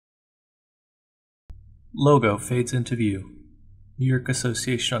Logo fades into view. New York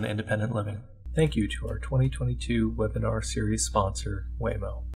Association on Independent Living. Thank you to our 2022 webinar series sponsor,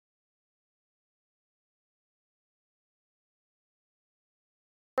 NYAIL.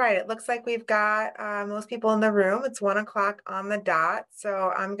 All right, it looks like we've got most people in the room. It's 1 o'clock on the dot.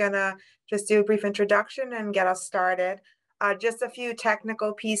 So I'm gonna just do a brief introduction and get us started. Just a few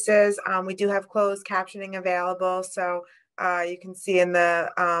technical pieces. We do have closed captioning available. So you can see in the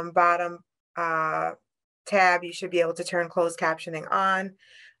bottom tab, you should be able to turn closed captioning on.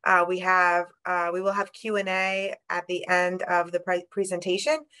 We will have Q&A at the end of the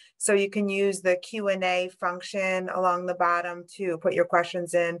presentation. So you can use the Q&A function along the bottom to put your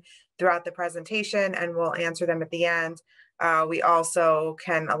questions in throughout the presentation, and we'll answer them at the end. We also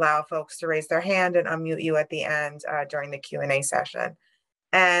can allow folks to raise their hand and unmute you at the end during the Q&A session.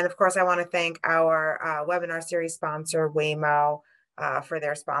 And of course, I want to thank our webinar series sponsor, NYAIL, for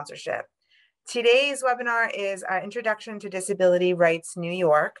their sponsorship. Today's webinar is Introduction to Disability Rights New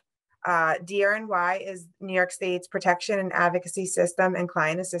York. DRNY is New York State's protection and advocacy system and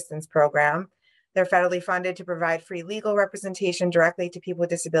client assistance program. They're federally funded to provide free legal representation directly to people with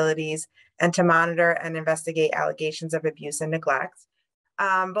disabilities and to monitor and investigate allegations of abuse and neglect.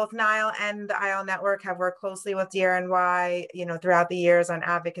 Both NYAIL and the IL network have worked closely with DRNY, throughout the years on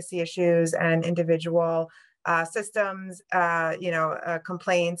advocacy issues and individual systems,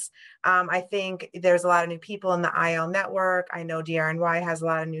 complaints. I think there's a lot of new people in the IL network. I know DRNY has a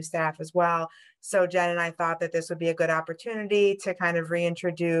lot of new staff as well. So Jen and I thought that this would be a good opportunity to kind of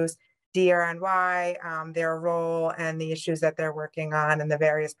reintroduce DRNY, their role and the issues that they're working on and the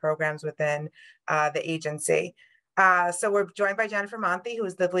various programs within the agency. So we're joined by Jennifer Monthie, who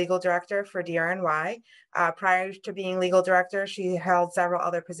is the legal director for DRNY. Prior to being legal director, she held several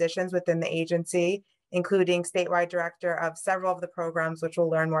other positions within the agency, including statewide director of several of the programs, which we'll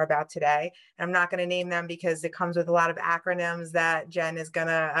learn more about today. And I'm not going to name them because it comes with a lot of acronyms that Jen is going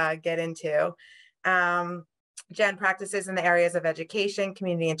to get into. Jen practices in the areas of education,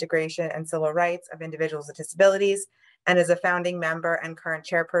 community integration, and civil rights of individuals with disabilities, and is a founding member and current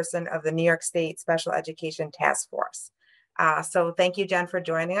chairperson of the New York State Special Education Task Force. So thank you, Jen, for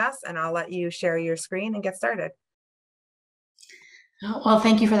joining us, and I'll let you share your screen and get started. Well,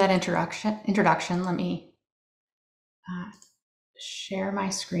 thank you for that introduction. Let me share my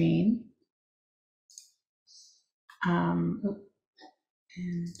screen. And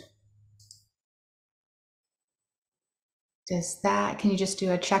can you just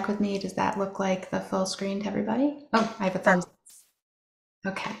do a check with me? Does that look like the full screen to everybody? Oh, I have a thumbs up.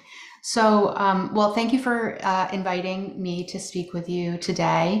 Okay. So, well, thank you for inviting me to speak with you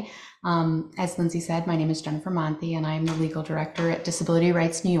today. As Lindsay said, my name is Jennifer Monthie, and I'm the legal director at Disability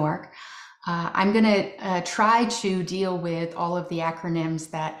Rights New York. I'm going to try to deal with all of the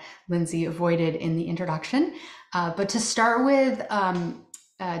acronyms that Lindsay avoided in the introduction. But to start with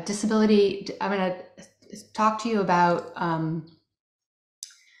disability, I'm going to talk to you about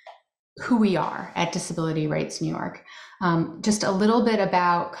who we are at Disability Rights New York. Just a little bit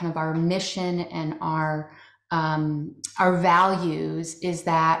about kind of our mission and our values is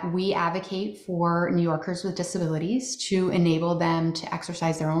that we advocate for New Yorkers with disabilities to enable them to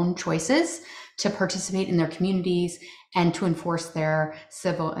exercise their own choices, to participate in their communities, and to enforce their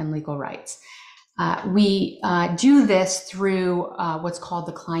civil and legal rights. We do this through what's called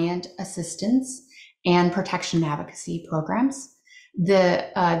the client assistance and protection and advocacy programs.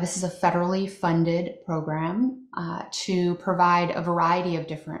 This is a federally funded program to provide a variety of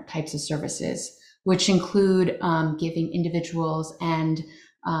different types of services, which include giving individuals and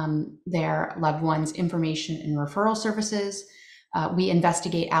their loved ones information and referral services. We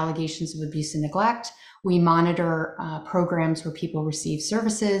investigate allegations of abuse and neglect. We monitor programs where people receive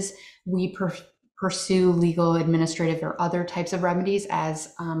services. We pursue legal, administrative, or other types of remedies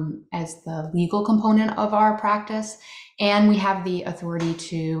as the legal component of our practice. And we have the authority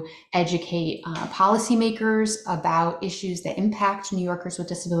to educate policymakers about issues that impact New Yorkers with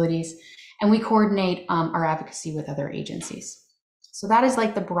disabilities. And we coordinate our advocacy with other agencies. So that is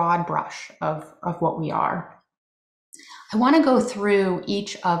like the broad brush of what we are. I want to go through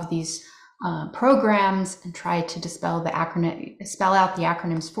each of these programs and try to spell out the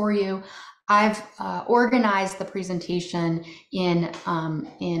acronyms for you. I've organized the presentation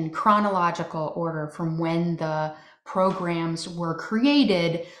in chronological order from when the programs were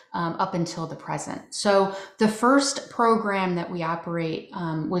created up until the present. So the first program that we operate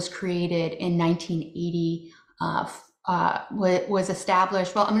was created in 1980, was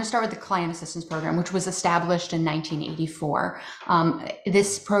established, well, I'm going to start with the Client Assistance Program, which was established in 1984.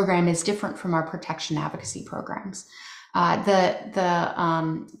 This program is different from our protection advocacy programs.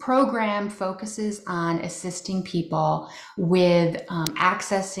 The program focuses on assisting people with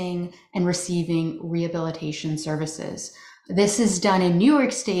accessing and receiving rehabilitation services. This is done in New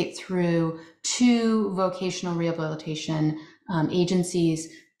York State through 2 vocational rehabilitation agencies,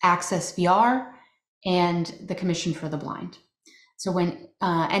 Access VR and the Commission for the Blind. So when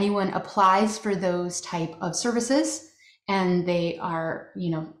anyone applies for those type of services and they are,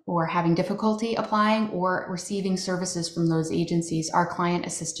 or having difficulty applying or receiving services from those agencies, our client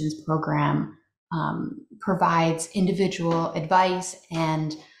assistance program provides individual advice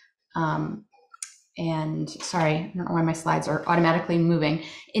and sorry, I don't know why my slides are automatically moving,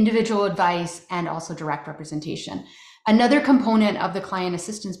 individual advice and also direct representation. Another component of the client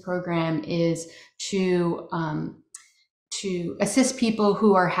assistance program is to assist people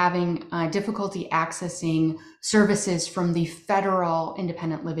who are having difficulty accessing services from the federal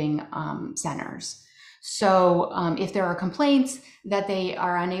independent living centers. So if there are complaints that they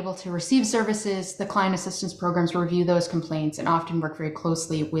are unable to receive services, the client assistance programs review those complaints and often work very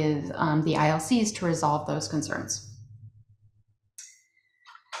closely with the ILCs to resolve those concerns.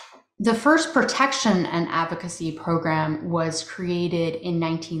 The first protection and advocacy program was created in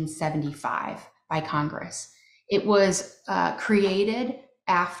 1975 by Congress. It was created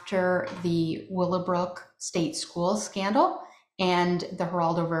after the Willowbrook State School scandal and the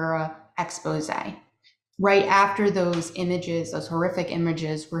Geraldo Rivera expose. Right after those images, those horrific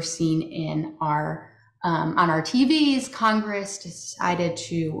images were seen in on our TVs, Congress decided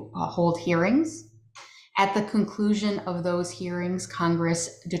to hold hearings. At the conclusion of those hearings,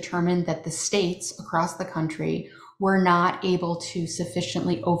 Congress determined that the states across the country were not able to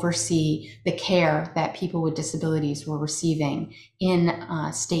sufficiently oversee the care that people with disabilities were receiving in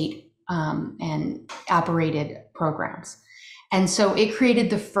state and operated programs. And so it created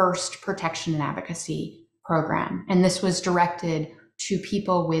the first protection and advocacy program. And this was directed to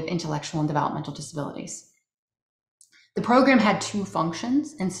people with intellectual and developmental disabilities. The program had 2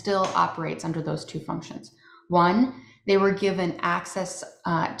 functions and still operates under those 2 functions. One, they were given access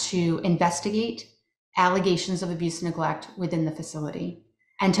to investigate allegations of abuse and neglect within the facility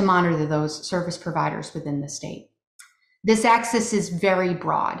and to monitor those service providers within the state. This access is very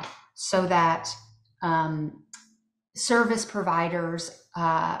broad so that service providers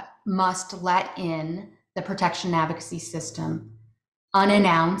must let in the protection and advocacy system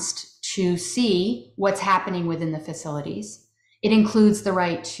unannounced to see what's happening within the facilities. It includes the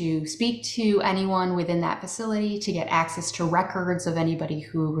right to speak to anyone within that facility, to get access to records of anybody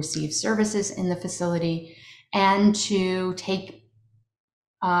who receives services in the facility, and to take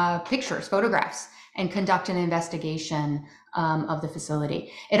pictures, photographs, and conduct an investigation of the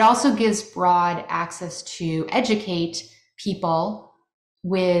facility. It also gives broad access to educate people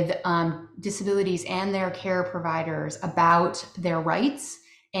with disabilities and their care providers about their rights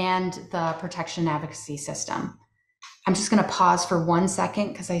and the protection advocacy system. I'm just going to pause for 1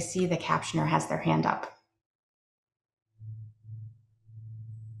 second because I see the captioner has their hand up.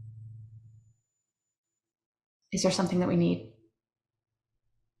 Is there something that we need?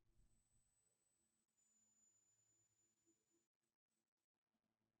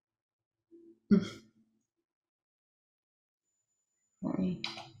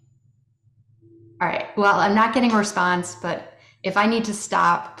 All right, well, I'm not getting a response, but if I need to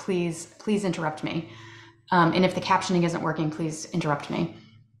stop, please interrupt me. And if the captioning isn't working, please interrupt me.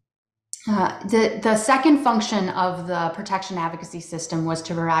 The second function of the protection advocacy system was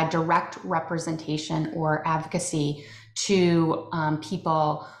to provide direct representation or advocacy to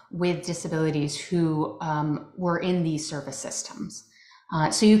people with disabilities who were in these service systems.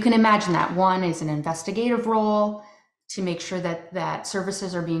 So you can imagine that one is an investigative role to make sure that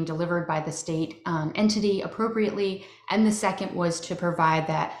services are being delivered by the state entity appropriately. And the second was to provide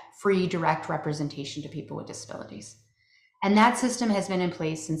that free direct representation to people with disabilities. And that system has been in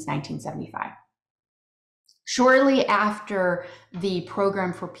place since 1975. Shortly after the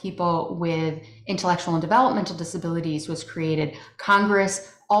program for people with intellectual and developmental disabilities was created,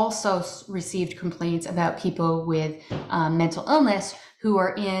 Congress also received complaints about people with mental illness who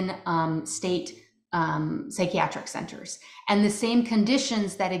are in state psychiatric centers. And the same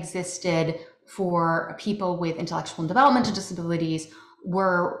conditions that existed for people with intellectual and developmental disabilities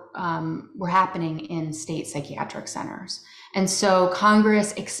were happening in state psychiatric centers. And so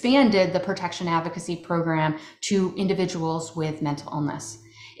Congress expanded the protection advocacy program to individuals with mental illness.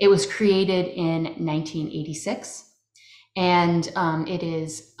 It was created in 1986, and it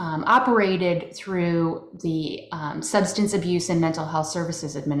is operated through the Substance Abuse and Mental Health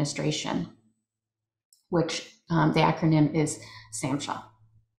Services Administration, which the acronym is SAMHSA,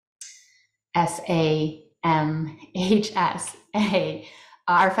 SAMHSA. MHSA.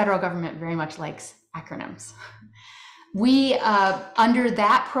 Our federal government very much likes acronyms. We, under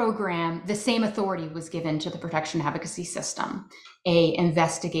that program, the same authority was given to the protection advocacy system, a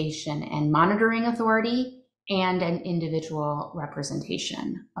investigation and monitoring authority and an individual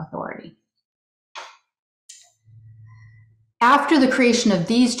representation authority. After the creation of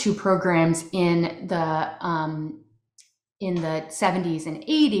these two programs in the 70s and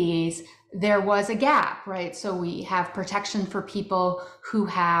 80s, there was a gap, right? So we have protection for people who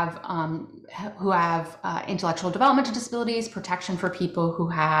have intellectual developmental disabilities, protection for people who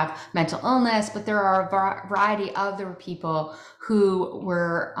have mental illness, but there are a variety of other people who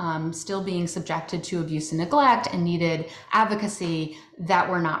were still being subjected to abuse and neglect and needed advocacy that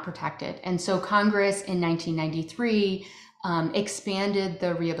were not protected. And so Congress in 1993 expanded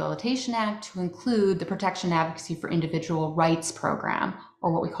the Rehabilitation Act to include the Protection Advocacy for Individual Rights Program,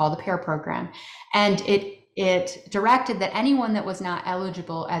 or what we call the PAIR program. And it directed that anyone that was not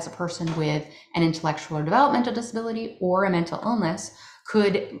eligible as a person with an intellectual or developmental disability or a mental illness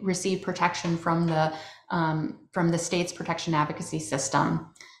could receive protection from the state's protection advocacy system,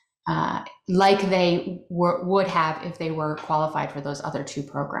 like they would have if they were qualified for those other two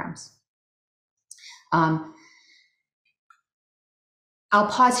programs. I'll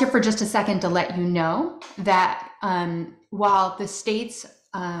pause here for just a second to let you know that while the states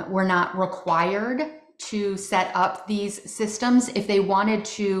were not required to set up these systems, if they wanted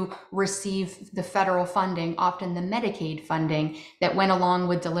to receive the federal funding, often the Medicaid funding that went along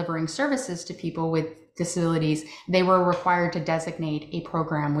with delivering services to people with disabilities, they were required to designate a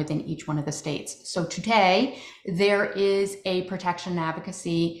program within each one of the states. So today, there is a protection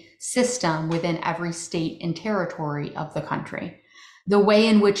advocacy system within every state and territory of the country. The way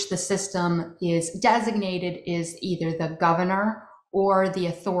in which the system is designated is either the governor or the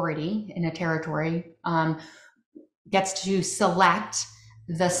authority in a territory gets to select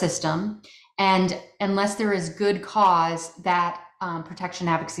the system. And unless there is good cause, that protection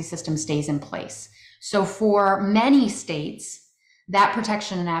advocacy system stays in place. So for many states, that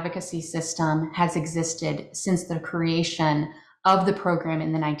protection and advocacy system has existed since the creation of the program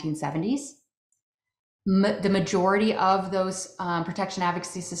in the 1970s. The majority of those protection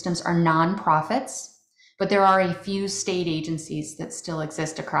advocacy systems are nonprofits, but there are a few state agencies that still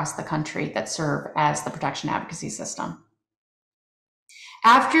exist across the country that serve as the protection advocacy system.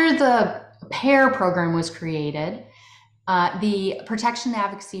 After the PAIR program was created, the Protection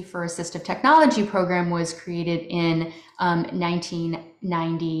Advocacy for Assistive Technology program was created in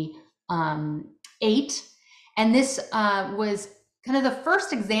 1998, and this was kind of the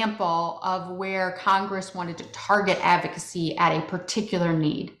first example of where Congress wanted to target advocacy at a particular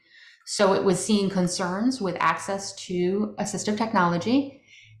need. So it was seeing concerns with access to assistive technology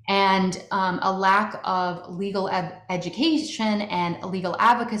and a lack of legal education and legal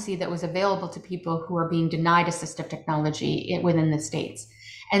advocacy that was available to people who are being denied assistive technology within the states.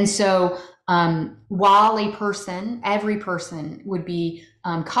 And so while every person would be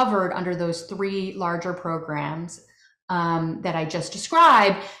covered under those three larger programs that I just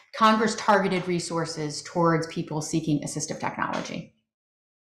described, Congress targeted resources towards people seeking assistive technology.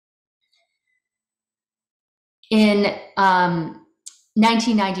 In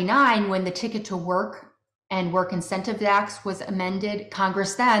 1999, when the Ticket to Work and Work Incentive Acts was amended,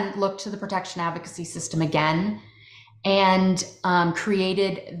 Congress then looked to the protection advocacy system again and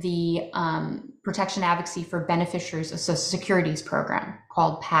created the Protection Advocacy for Beneficiaries of Social Security's program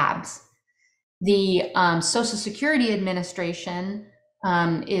called PABS. The Social Security Administration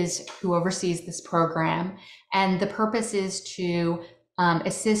is who oversees this program, and the purpose is to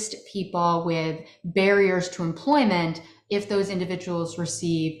assist people with barriers to employment if those individuals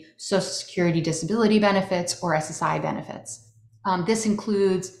receive Social Security disability benefits or SSI benefits. This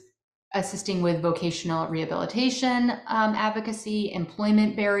includes assisting with vocational rehabilitation advocacy,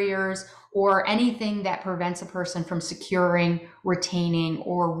 employment barriers, or anything that prevents a person from securing, retaining,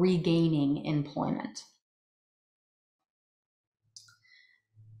 or regaining employment.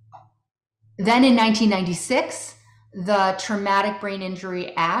 Then in 1996, the Traumatic Brain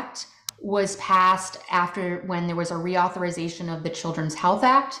Injury Act was passed when there was a reauthorization of the Children's Health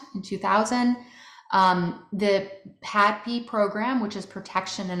Act in 2000. The PADP program, which is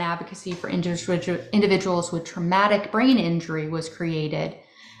Protection and Advocacy for Individuals with Traumatic Brain Injury, was created,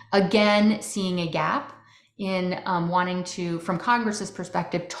 again seeing a gap in wanting to, from Congress's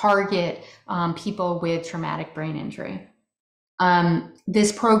perspective, target people with traumatic brain injury.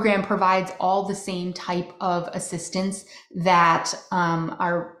 This program provides all the same type of assistance that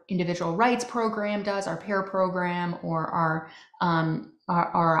our individual rights program does, our PAIR program, or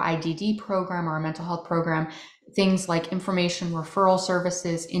our IDD program, our mental health program, things like information referral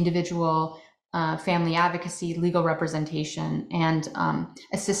services, individual family advocacy, legal representation, and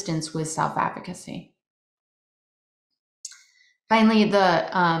assistance with self-advocacy. Finally,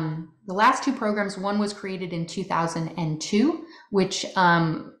 the last two programs, one was created in 2002, which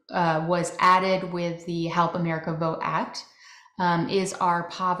was added with the Help America Vote Act, is our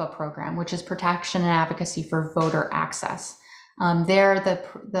PAVA program, which is Protection and Advocacy for Voter Access. There,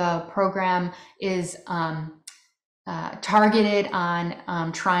 the program is targeted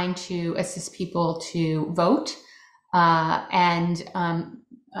on trying to assist people to vote, and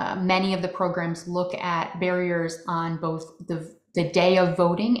many of the programs look at barriers on both the day of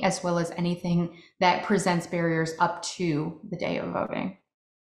voting as well as anything that presents barriers up to the day of voting.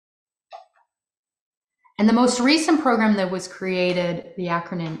 And the most recent program that was created, the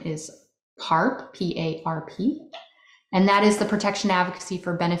acronym is PARP, P-A-R-P, and that is the Protection Advocacy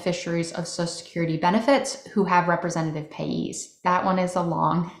for Beneficiaries of Social Security Benefits who have representative payees. That one is a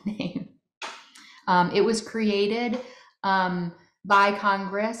long name. It was created by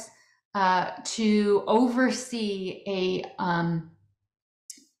Congress to oversee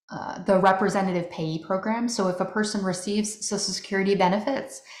the representative payee program. So if a person receives Social Security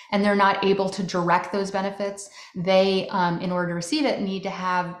benefits and they're not able to direct those benefits, they, in order to receive it, need to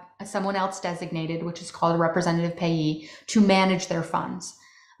have someone else designated, which is called a representative payee, to manage their funds.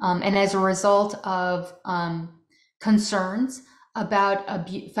 And as a result of concerns about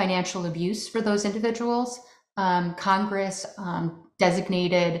financial abuse for those individuals, Congress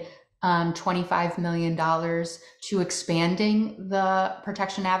designated $25 million to expanding the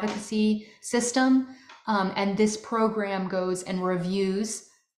protection advocacy system. And this program goes and reviews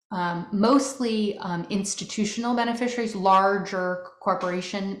mostly institutional beneficiaries, larger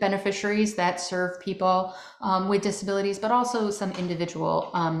corporation beneficiaries that serve people with disabilities, but also some individual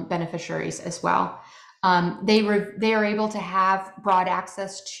beneficiaries as well. They are able to have broad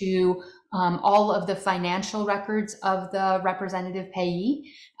access to all of the financial records of the representative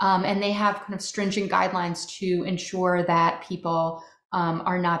payee, and they have kind of stringent guidelines to ensure that people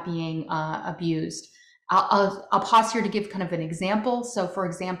are not being abused. I'll pause here to give kind of an example. So for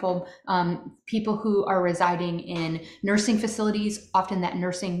example, people who are residing in nursing facilities, often that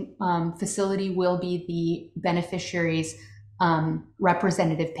nursing facility will be the beneficiary's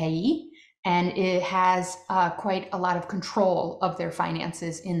representative payee. And it has quite a lot of control of their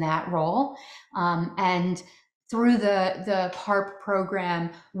finances in that role. And through the PARP program,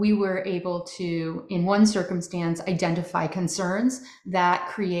 we were able to, in one circumstance, identify concerns that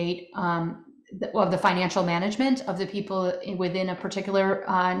create the financial management of the people within a particular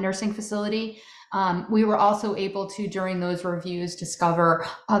nursing facility. We were also able to, during those reviews, discover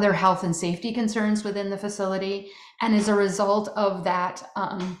other health and safety concerns within the facility. And as a result of that,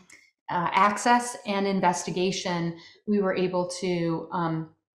 access and investigation, we were able to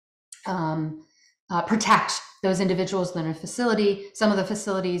protect those individuals in a facility. Some of the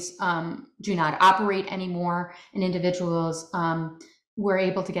facilities do not operate anymore, and individuals were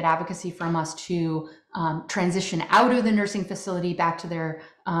able to get advocacy from us to transition out of the nursing facility back to their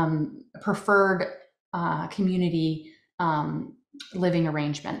preferred community living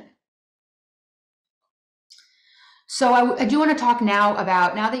arrangement. So I do want to talk now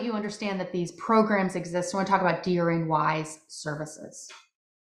about, now that you understand that these programs exist, I want to talk about DRNY's services.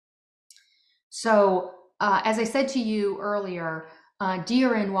 So as I said to you earlier,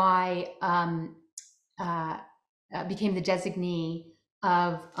 DRNY became the designee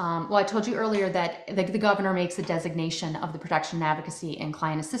of, well, I told you earlier that the governor makes a designation of the Protection Advocacy and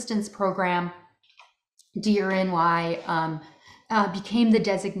Client Assistance Program. DRNY became the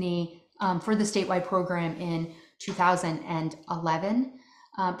designee for the statewide program in 2011.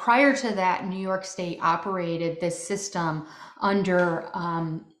 Prior to that, New York State operated this system under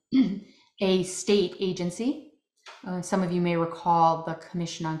a state agency. Some of you may recall the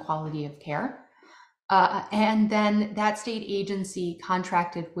Commission on Quality of Care. And then that state agency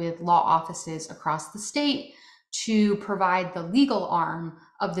contracted with law offices across the state to provide the legal arm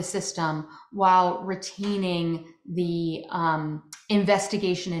of the system while retaining the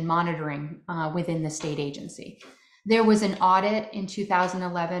investigation and monitoring within the state agency. There was an audit in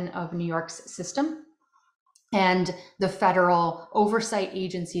 2011 of New York's system, and the federal oversight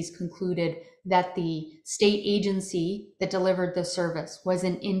agencies concluded that the state agency that delivered the service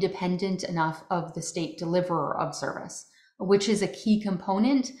wasn't independent enough of the state deliverer of service, which is a key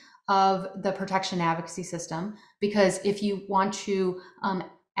component of the protection advocacy system, because if you want to,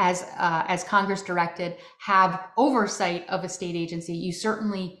 as Congress directed, have oversight of a state agency, you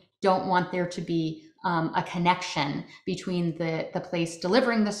certainly don't want there to be a connection between the place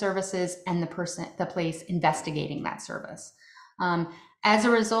delivering the services and the place investigating that service. As a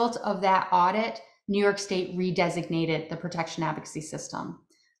result of that audit, New York State redesignated the protection advocacy system.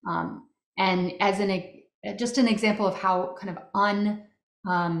 And as just an example of how kind of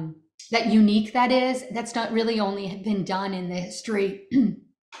that unique that is, that's not really only been done in the history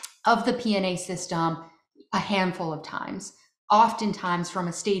of the P&A system a handful of times, oftentimes from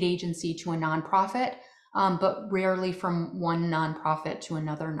a state agency to a nonprofit, but rarely from one nonprofit to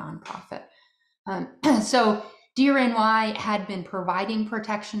another nonprofit. So DRNY had been providing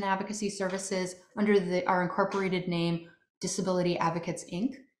protection advocacy services under our incorporated name, Disability Advocates,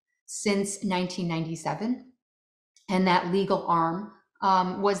 Inc., since 1997. And that legal arm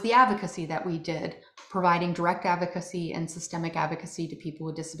was the advocacy that we did, providing direct advocacy and systemic advocacy to people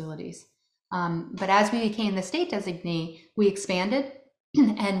with disabilities. But as we became the state designee, we expanded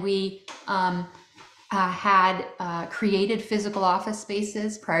and we had created physical office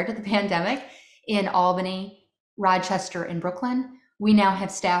spaces prior to the pandemic in Albany, Rochester, and Brooklyn. We now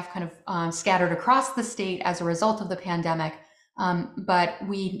have staff kind of scattered across the state as a result of the pandemic, but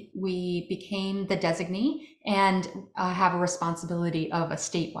we became the designee and have a responsibility of a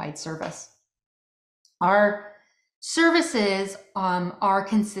statewide service. Our services are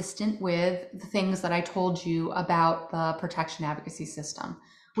consistent with the things that I told you about the protection advocacy system.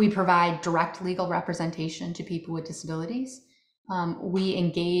 We provide direct legal representation to people with disabilities. We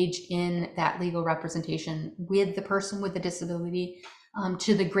engage in that legal representation with the person with the disability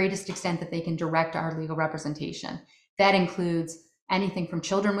to the greatest extent that they can direct our legal representation. That includes anything from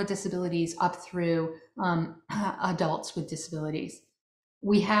children with disabilities up through adults with disabilities.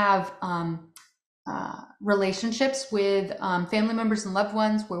 We have relationships with family members and loved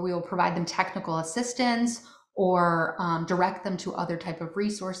ones where we will provide them technical assistance or direct them to other type of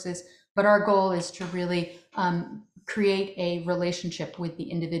resources. But our goal is to really create a relationship with the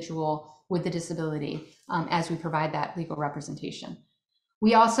individual with the disability as we provide that legal representation.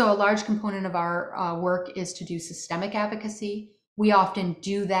 We also, a large component of our work is to do systemic advocacy. We often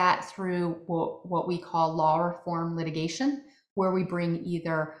do that through what we call law reform litigation, where we bring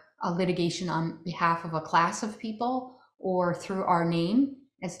either a litigation on behalf of a class of people or through our name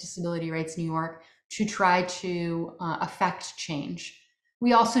as Disability Rights New York to try to affect change.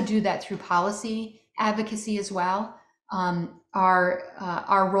 We also do that through policy advocacy as well.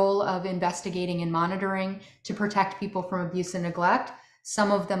 Our role of investigating and monitoring to protect people from abuse and neglect.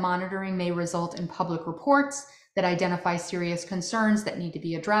 Some of the monitoring may result in public reports that identify serious concerns that need to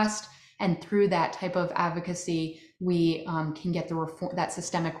be addressed. And through that type of advocacy, we can get that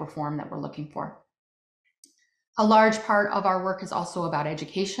systemic reform that we're looking for. A large part of our work is also about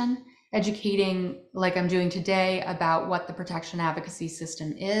education, educating, like I'm doing today, about what the protection advocacy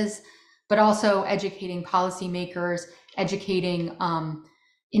system is, but also educating policymakers, educating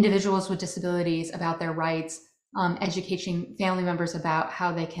individuals with disabilities about their rights, educating family members about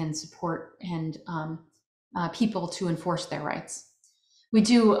how they can support and people to enforce their rights. We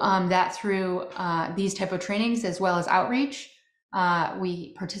do that through these type of trainings as well as outreach.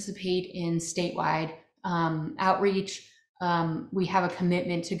 We participate in statewide outreach. We have a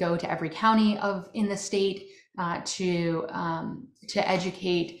commitment to go to every county in the state to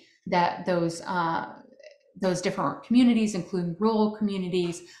educate those different communities, including rural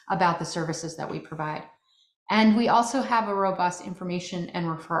communities, about the services that we provide. And we also have a robust information and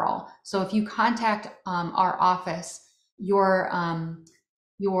referral. So if you contact our office, your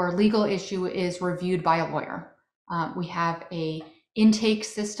legal issue is reviewed by a lawyer. We have an intake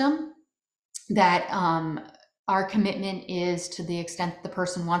system that our commitment is, to the extent the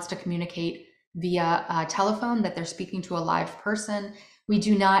person wants to communicate via telephone, that they're speaking to a live person. We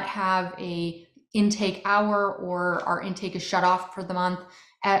do not have a intake hour, or our intake is shut off for the month.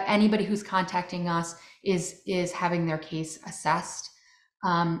 Anybody who's contacting us is having their case assessed.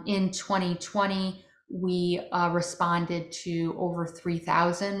 In 2020, we responded to over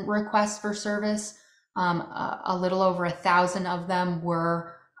 3,000 requests for service. A little over 1,000 of them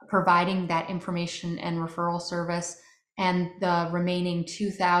were providing that information and referral service, and the remaining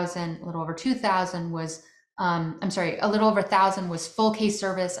 2,000, a little over 2,000 was, a little over 1,000 was full case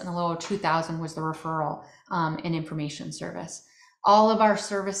service, and a little over 2,000 was the referral and information service. All of our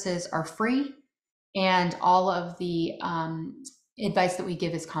services are free, and all of the advice that we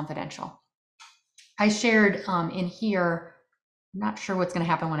give is confidential. I shared in here, I'm not sure what's going to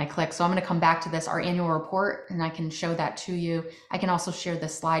happen when I click, so I'm going to come back to this, our annual report, and I can show that to you. I can also share the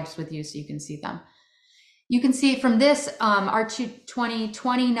slides with you so you can see them. You can see from this, our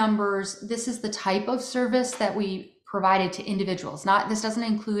 2020 numbers, this is the type of service that we provided to individuals. This doesn't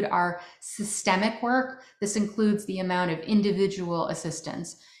include our systemic work. This includes the amount of individual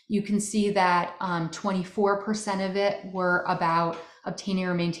assistance. You can see that 24% of it were about obtaining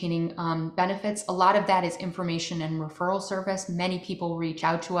or maintaining benefits. A lot of that is information and referral service. Many people reach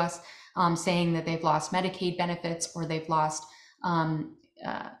out to us saying that they've lost Medicaid benefits, or they've lost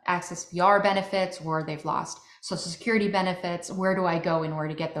Access VR benefits, or they've lost Social Security benefits. Where do I go in order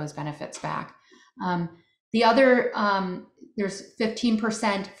to get those benefits back? The other, there's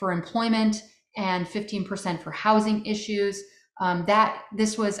 15% for employment and 15% for housing issues.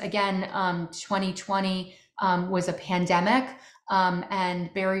 This was, again, 2020 was a pandemic,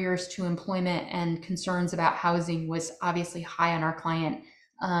 and barriers to employment and concerns about housing was obviously high on our client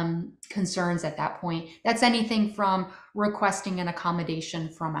concerns at that point. That's anything from requesting an accommodation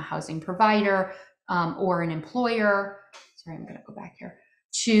from a housing provider or an employer. Sorry, I'm going to go back here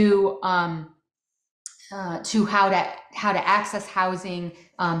to how to access housing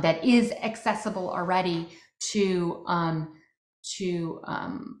that is accessible already, to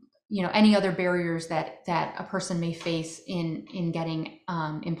any other barriers that a person may face in getting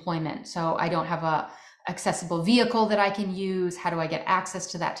employment. So I don't have a accessible vehicle that I can use. How do I get access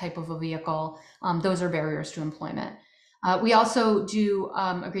to that type of a vehicle? Those are barriers to employment. We also do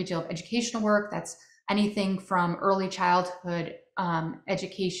a great deal of educational work. That's anything from early childhood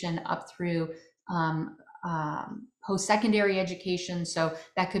education up through post-secondary education. So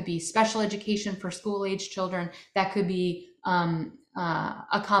that could be special education for school-age children. That could be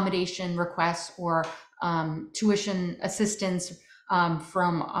accommodation requests or tuition assistance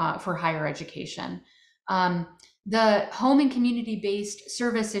for higher education. The home and community-based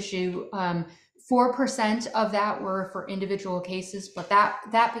service issue, 4% of that were for individual cases, but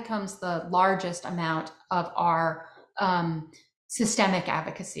that becomes the largest amount of our systemic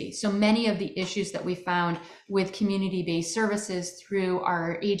advocacy. So many of the issues that we found with community-based services through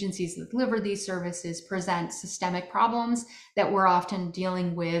our agencies that deliver these services present systemic problems that we're often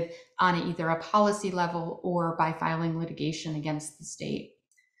dealing with on either a policy level or by filing litigation against the state.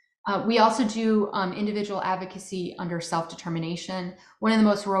 We also do individual advocacy under self-determination. One of the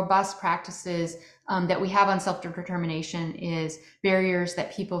most robust practices that we have on self-determination is barriers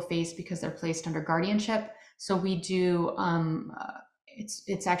that people face because they're placed under guardianship. So we do,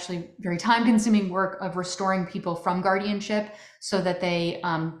 it's actually very time-consuming work of restoring people from guardianship so that they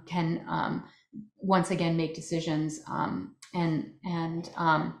can once again make decisions and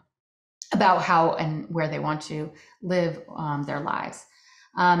about how and where they want to live their lives.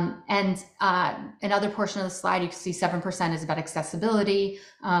 Another portion of the slide, you can see 7% is about accessibility.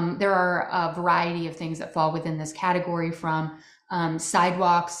 There are a variety of things that fall within this category, from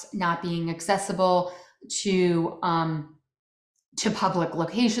sidewalks not being accessible to public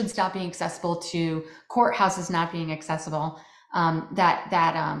locations not being accessible, to courthouses not being accessible.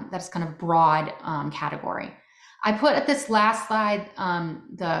 That's kind of broad category. I put at this last slide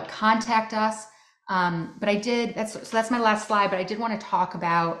the contact us. But that's my last slide, but I did want to talk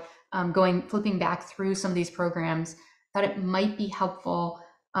about flipping back through some of these programs. Thought it might be helpful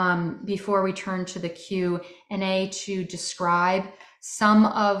before we turn to the Q&A to describe some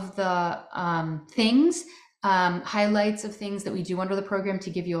of the highlights of things that we do under the program, to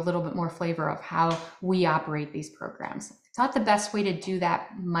give you a little bit more flavor of how we operate these programs. I thought the best way to do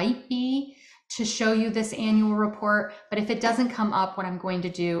that might be to show you this annual report, but if it doesn't come up, what I'm going to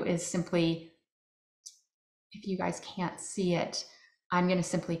do is simply, if you guys can't see it, I'm going to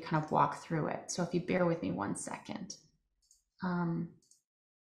simply kind of walk through it. So if you bear with me 1 second. I'm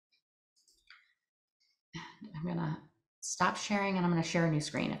going to stop sharing and I'm going to share a new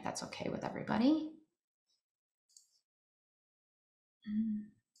screen if that's okay with everybody. Can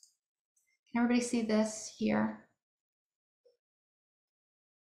everybody see this here?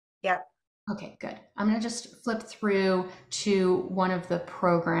 Yeah. Okay, good. I'm going to just flip through to one of the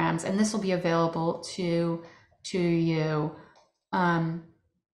programs, and this will be available to you.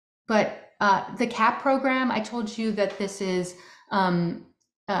 But the CAP program, I told you that this is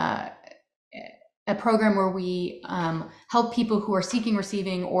a program where we help people who are seeking,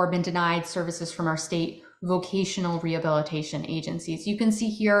 receiving, or been denied services from our state vocational rehabilitation agencies. You can see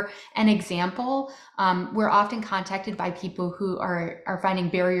here an example. We're often contacted by people who are finding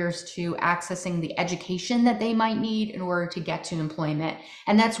barriers to accessing the education that they might need in order to get to employment.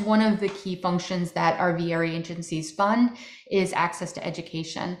 And that's one of the key functions that our VRE agencies fund, is access to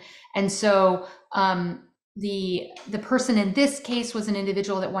education. And so the person in this case was an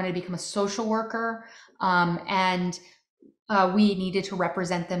individual that wanted to become a social worker, and we needed to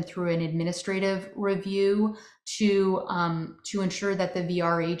represent them through an administrative review to ensure that the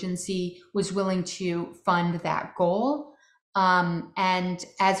VR agency was willing to fund that goal. And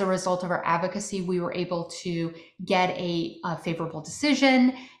as a result of our advocacy, we were able to get a favorable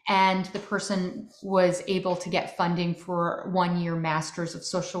decision, and the person was able to get funding for a 1-year Master's of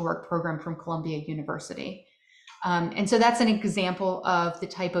Social Work program from Columbia University. And so that's an example of the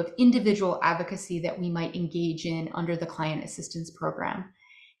type of individual advocacy that we might engage in under the Client Assistance Program.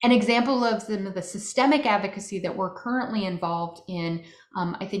 An example of some of the systemic advocacy that we're currently involved in,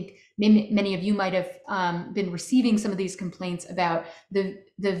 I think many of you might have been receiving some of these complaints about the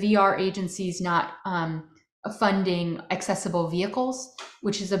VR agencies not funding accessible vehicles,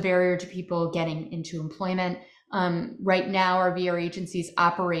 which is a barrier to people getting into employment. Right now, our VR agencies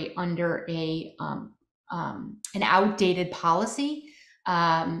operate under an outdated policy.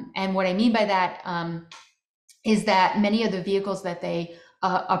 And what I mean by that is that many of the vehicles that they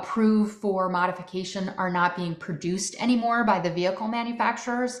approve for modification are not being produced anymore by the vehicle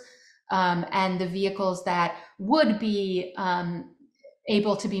manufacturers. And the vehicles that would be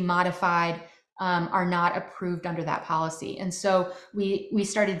able to be modified are not approved under that policy. And so we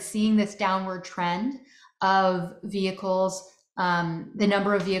started seeing this downward trend of vehicles, the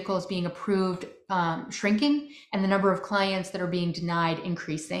number of vehicles being approved shrinking, and the number of clients that are being denied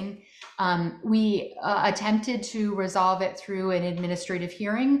increasing. We attempted to resolve it through an administrative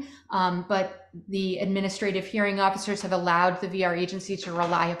hearing, but the administrative hearing officers have allowed the VR agency to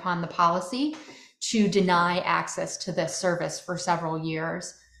rely upon the policy to deny access to this service for several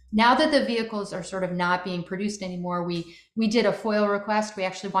years. Now that the vehicles are sort of not being produced anymore, we did a FOIL request. We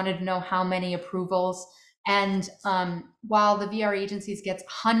actually wanted to know how many approvals. And while the VR agencies gets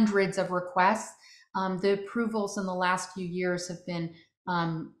hundreds of requests, the approvals in the last few years have been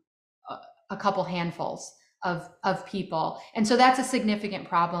a couple handfuls of people. And so that's a significant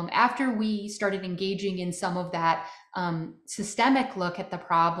problem. After we started engaging in some of that systemic look at the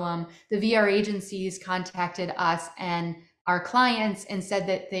problem, the VR agencies contacted us and our clients and said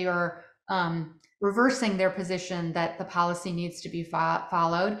that they are reversing their position that the policy needs to be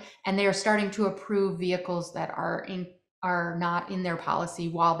followed, and they are starting to approve vehicles that are not in their policy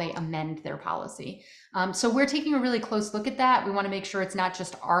while they amend their policy. So we're taking a really close look at that. We want to make sure it's not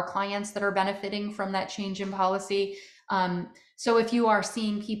just our clients that are benefiting from that change in policy. So if you are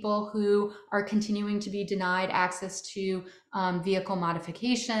seeing people who are continuing to be denied access to vehicle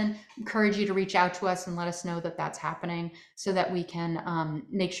modification, encourage you to reach out to us and let us know that that's happening so that we can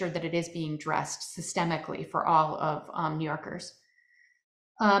make sure that it is being addressed systemically for all of New Yorkers.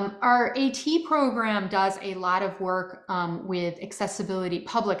 Our AT program does a lot of work with accessibility,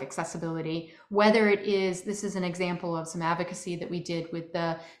 public accessibility, whether it is, this is an example of some advocacy that we did with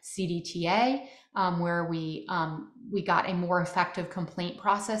the CDTA, where we got a more effective complaint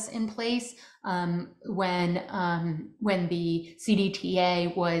process in place when the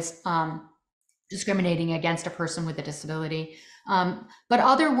CDTA was discriminating against a person with a disability. But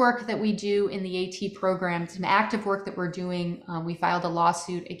other work that we do in the AT program, some active work that we're doing, we filed a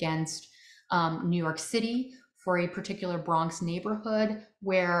lawsuit against New York City for a particular Bronx neighborhood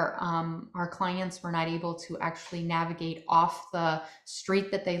where our clients were not able to actually navigate off the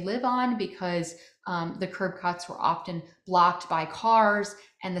street that they live on because the curb cuts were often blocked by cars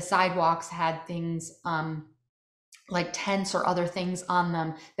and the sidewalks had things like tents or other things on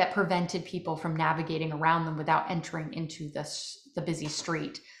them that prevented people from navigating around them without entering into the busy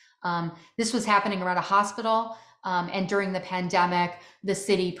street. This was happening around a hospital, and during the pandemic, the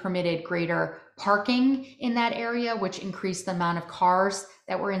city permitted greater parking in that area, which increased the amount of cars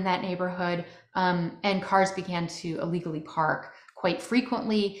that were in that neighborhood, and cars began to illegally park quite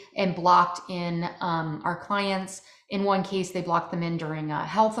frequently and blocked in our clients. In one case, they blocked them in during a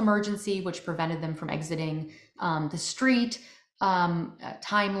health emergency, which prevented them from exiting the street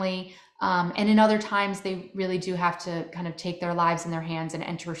timely. And in other times, they really do have to kind of take their lives in their hands and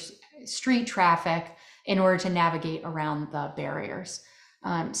enter street traffic in order to navigate around the barriers.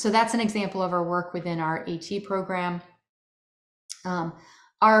 So that's an example of our work within our AT program.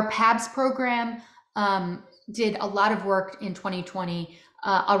 Our PABS program did a lot of work in 2020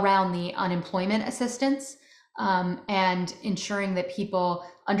 around the unemployment assistance and ensuring that people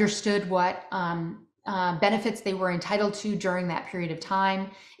understood what benefits they were entitled to during that period of time.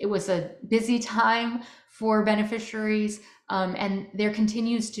 It was a busy time for beneficiaries, and there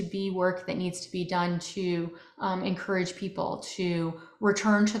continues to be work that needs to be done to encourage people to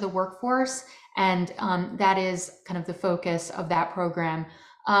return to the workforce, and that is kind of the focus of that program.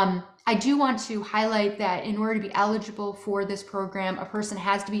 I do want to highlight that in order to be eligible for this program, a person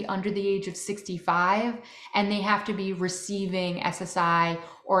has to be under the age of 65 and they have to be receiving SSI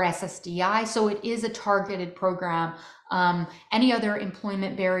or SSDI. So it is a targeted program. Any other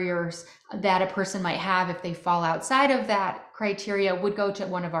employment barriers that a person might have if they fall outside of that criteria would go to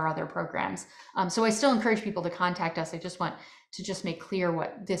one of our other programs. So I still encourage people to contact us. I just want to make clear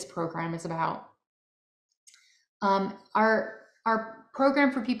what this program is about. Our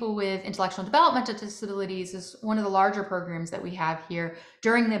program for people with intellectual and developmental disabilities is one of the larger programs that we have here.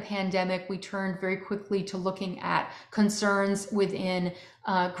 During the pandemic, we turned very quickly to looking at concerns within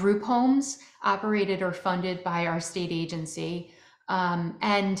group homes operated or funded by our state agency.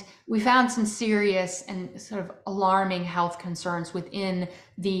 And we found some serious and sort of alarming health concerns within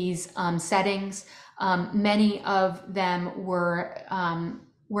these settings. Many of them were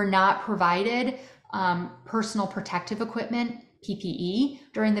not provided personal protective equipment, PPE,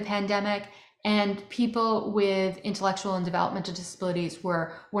 during the pandemic, and people with intellectual and developmental disabilities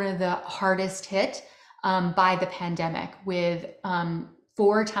were one of the hardest hit by the pandemic, with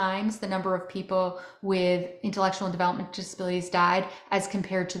 4 times the number of people with intellectual and developmental disabilities died as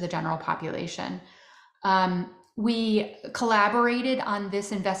compared to the general population. We collaborated on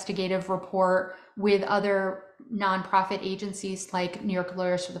this investigative report with other nonprofit agencies like New York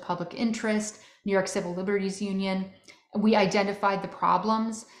Lawyers for the Public Interest, New York Civil Liberties Union. We identified the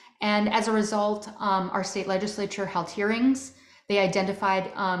problems, and as a result, our state legislature held hearings. They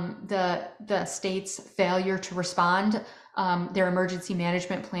identified the state's failure to respond, their emergency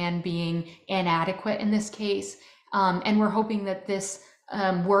management plan being inadequate in this case, and we're hoping that this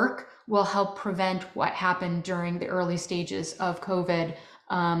work will help prevent what happened during the early stages of COVID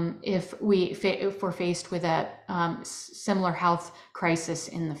if we're faced with a similar health crisis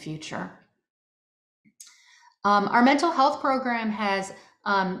in the future. Our mental health program has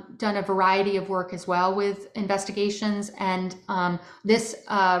done a variety of work as well with investigations, and this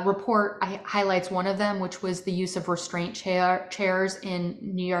report highlights one of them, which was the use of restraint chairs in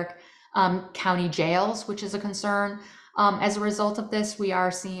New York county jails, which is a concern. As a result of this, we are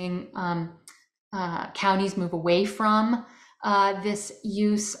seeing counties move away from this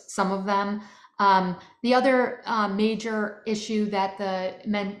use, some of them. The other major issue that the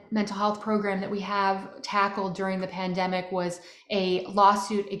mental health program that we have tackled during the pandemic was a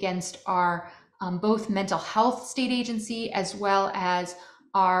lawsuit against our both mental health state agency as well as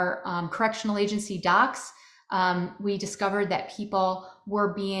our correctional agency docs. We discovered that people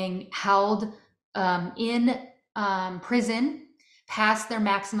were being held in prison past their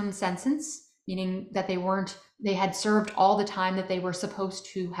maximum sentence, meaning that they had served all the time that they were supposed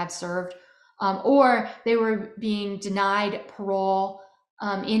to have served, or they were being denied parole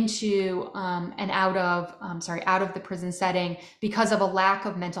into and out of the prison setting because of a lack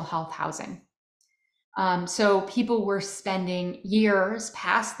of mental health housing. So people were spending years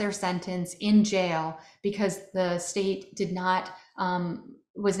past their sentence in jail because the state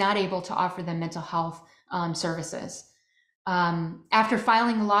was not able to offer them mental health services. After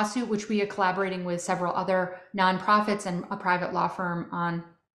filing a lawsuit, which we are collaborating with several other nonprofits and a private law firm on,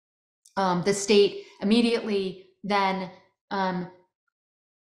 the state immediately then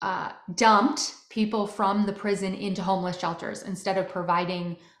dumped people from the prison into homeless shelters instead of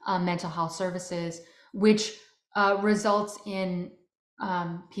providing mental health services, which results in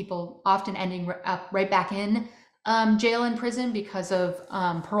people often ending up right back in jail and prison because of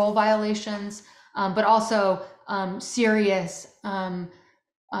parole violations, but also serious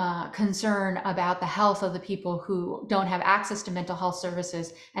concern about the health of the people who don't have access to mental health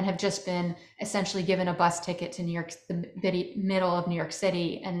services and have just been essentially given a bus ticket to New York, the middle of New York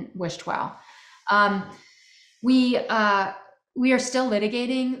City, and wished well. We are still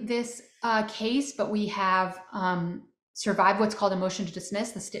litigating this case, but we have survived what's called a motion to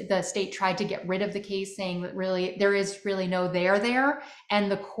dismiss. The state tried to get rid of the case, saying that really there is really no there,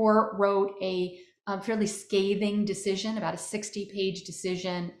 and the court wrote a fairly scathing decision, about a 60-page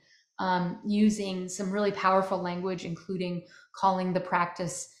decision, using some really powerful language, including calling the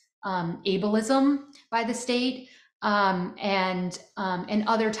practice ableism by the state, and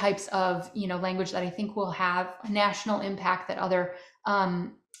other types of language that I think will have a national impact that other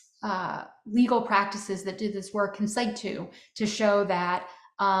legal practices that do this work can cite to show that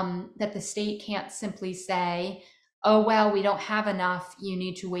that the state can't simply say, oh well, we don't have enough, you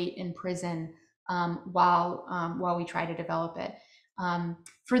need to wait in prison while we try to develop it.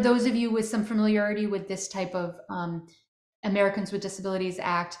 For those of you with some familiarity with this type of Americans with Disabilities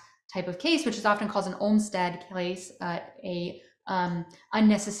Act type of case, which is often called an Olmstead case, a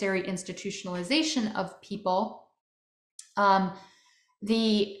unnecessary institutionalization of people,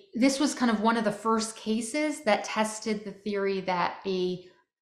 this was kind of one of the first cases that tested the theory that a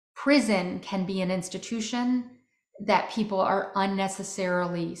prison can be an institution that people are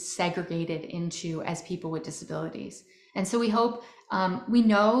unnecessarily segregated into as people with disabilities. And so we hope, we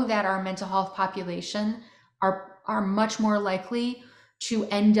know that our mental health population are much more likely to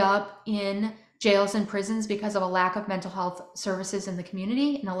end up in jails and prisons because of a lack of mental health services in the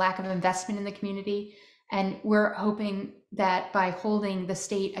community and a lack of investment in the community. And we're hoping that by holding the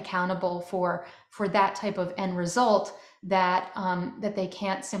state accountable for that type of end result, that that they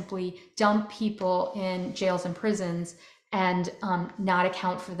can't simply dump people in jails and prisons and not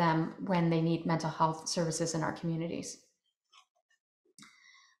account for them when they need mental health services in our communities.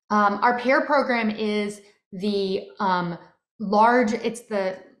 Our PAIR program is the it's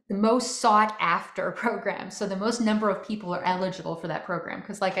the most sought after program. So the most number of people are eligible for that program.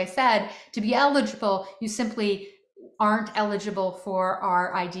 Because like I said, to be eligible, you simply aren't eligible for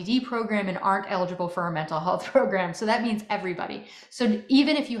our IDD program and aren't eligible for our mental health program. So that means everybody. So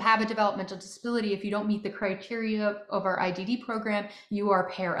even if you have a developmental disability, if you don't meet the criteria of our IDD program, you are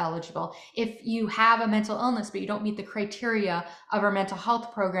PAIR eligible. If you have a mental illness, but you don't meet the criteria of our mental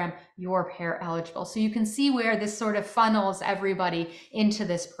health program, you're PAIR eligible. So you can see where this sort of funnels everybody into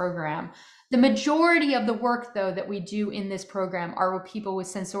this program. The majority of the work, though, that we do in this program are with people with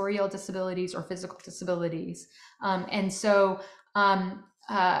sensorial disabilities or physical disabilities. And so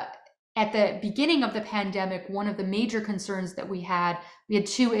at the beginning of the pandemic, one of the major concerns that we had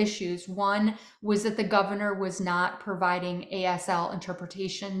two issues. One was that the governor was not providing ASL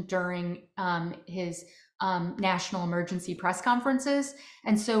interpretation during his national emergency press conferences.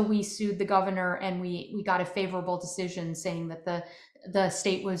 And so we sued the governor, and we got a favorable decision saying that the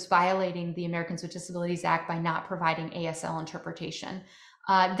state was violating the Americans with Disabilities Act by not providing ASL interpretation.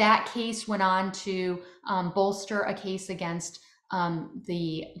 That case went on to bolster a case against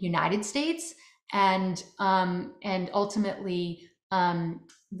the United States, and ultimately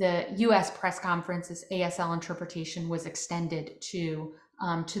the U.S. press conference's ASL interpretation was extended to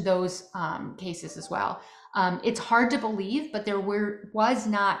those cases as well. It's hard to believe, but there was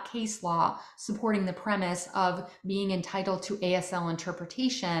not case law supporting the premise of being entitled to ASL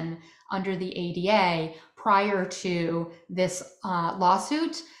interpretation under the ADA prior to this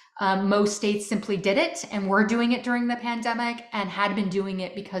lawsuit. Most states simply did it and were doing it during the pandemic and had been doing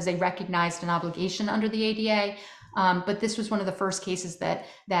it because they recognized an obligation under the ADA. But this was one of the first cases that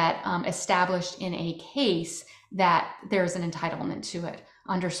established in a case that there's an entitlement to it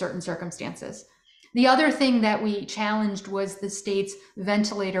under certain circumstances. The other thing that we challenged was the state's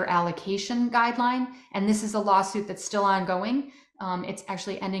ventilator allocation guideline, and this is a lawsuit that's still ongoing. It's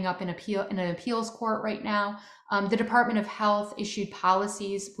actually ending up in an appeals court right now. The Department of Health issued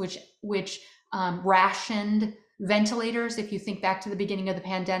policies which rationed ventilators. If you think back to the beginning of the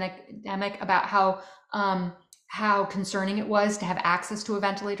pandemic, about how concerning it was to have access to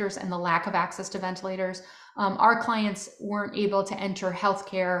ventilators and the lack of access to ventilators. Our clients weren't able to enter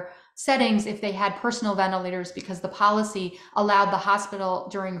healthcare settings if they had personal ventilators because the policy allowed the hospital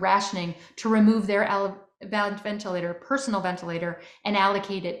during rationing to remove their personal ventilator, and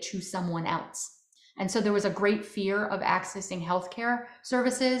allocate it to someone else. And so there was a great fear of accessing healthcare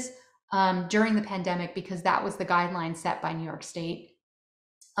services during the pandemic because that was the guideline set by New York State.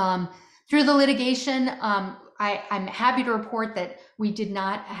 Through the litigation, I'm happy to report that we did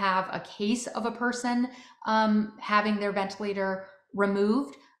not have a case of a person having their ventilator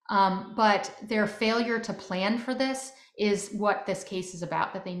removed, but their failure to plan for this is what this case is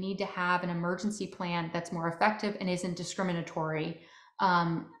about, that they need to have an emergency plan that's more effective and isn't discriminatory.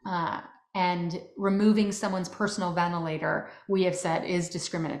 And removing someone's personal ventilator, we have said, is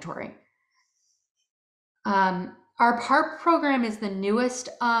discriminatory. Our PARP program is the newest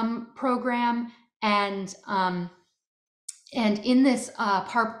program, and in this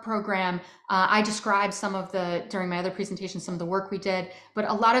PARP program, I described during my other presentation, some of the work we did, but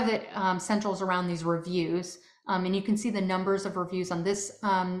a lot of it centers around these reviews. And you can see the numbers of reviews on this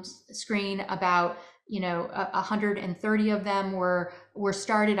screen. About 130 of them were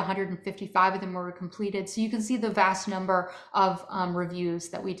started, 155 of them were completed. So you can see the vast number of reviews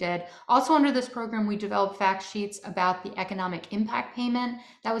that we did. Also under this program, we developed fact sheets about the economic impact payment.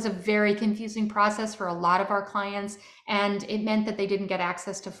 That was a very confusing process for a lot of our clients, and it meant that they didn't get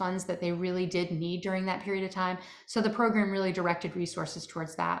access to funds that they really did need during that period of time. So the program really directed resources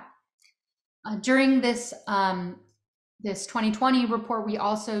towards that. During this 2020 report, we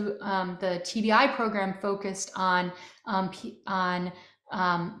also, the TBI program focused on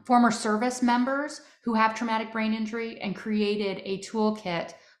former service members who have traumatic brain injury and created a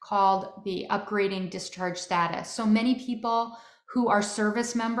toolkit called the Upgrading Discharge Status. So many people who are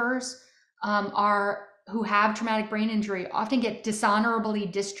service members who have traumatic brain injury often get dishonorably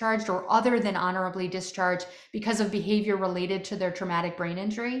discharged or other than honorably discharged because of behavior related to their traumatic brain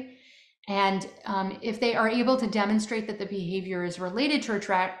injury. And if they are able to demonstrate that the behavior is related to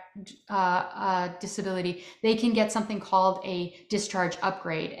a disability, they can get something called a discharge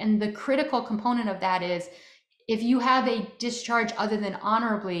upgrade. And the critical component of that is, if you have a discharge other than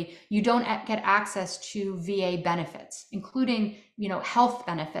honorably, you don't get access to VA benefits, including, health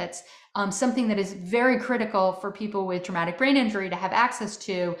benefits, something that is very critical for people with traumatic brain injury to have access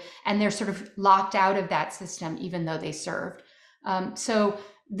to, and they're sort of locked out of that system even though they served. So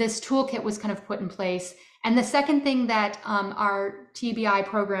this toolkit was kind of put in place. And the second thing that our TBI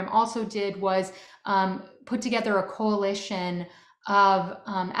program also did was put together a coalition of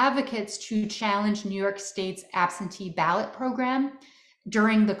advocates to challenge New York State's absentee ballot program.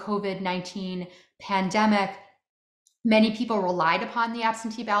 During the COVID-19 pandemic, many people relied upon the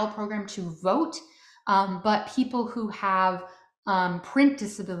absentee ballot program to vote, but people who have print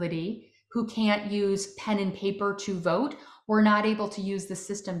disability, who can't use pen and paper to vote, were not able to use the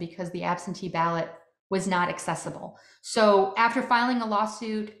system because the absentee ballot was not accessible. So after filing a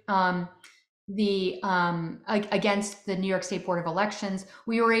lawsuit against the New York State Board of Elections,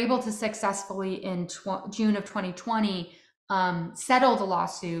 we were able to successfully in June of 2020 settle the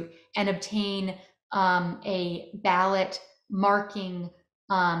lawsuit and obtain a ballot marking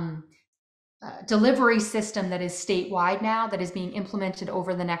delivery system that is statewide now, that is being implemented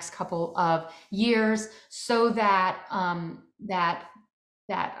over the next couple of years, so that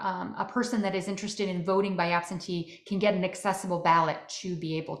a person that is interested in voting by absentee can get an accessible ballot to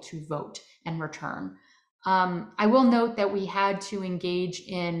be able to vote and return. I will note that we had to engage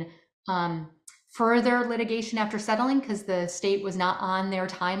in further litigation after settling because the state was not on their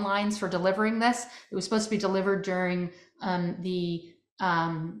timelines for delivering this. It was supposed to be delivered during the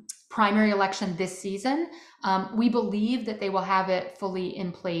primary election this season. We believe that they will have it fully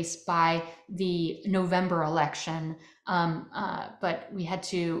in place by the November election, but we had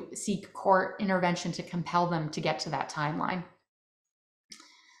to seek court intervention to compel them to get to that timeline.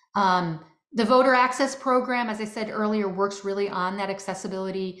 The voter access program, as I said earlier, works really on that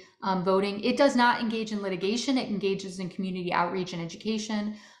accessibility voting. It does not engage in litigation. It engages in community outreach and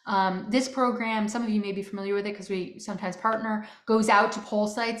education. This program, some of you may be familiar with it because we sometimes partner, goes out to poll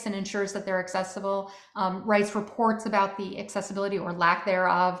sites and ensures that they're accessible, writes reports about the accessibility or lack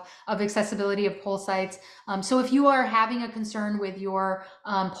thereof of accessibility of poll sites. So if you are having a concern with your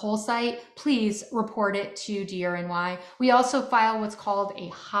poll site, please report it to DRNY. We also file what's called a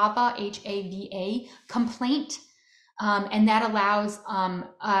HAVA, H-A-V-A complaint, and that allows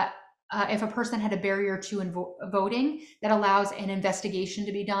if a person had a barrier to voting, that allows an investigation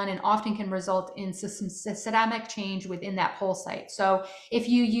to be done and often can result in some systemic change within that poll site. So if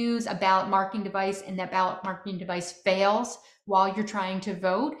you use a ballot marking device and that ballot marking device fails while you're trying to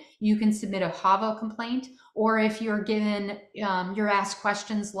vote, you can submit a HAVA complaint. Or if you're given, you're asked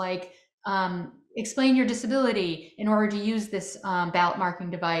questions like, explain your disability in order to use this ballot marking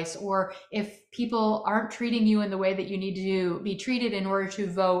device, or if people aren't treating you in the way that you need to be treated in order to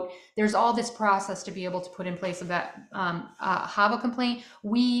vote, there's all this process to be able to put in place of that HAVA complaint.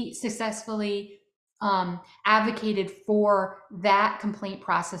 We successfully advocated for that complaint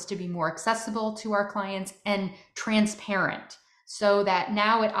process to be more accessible to our clients and transparent, so that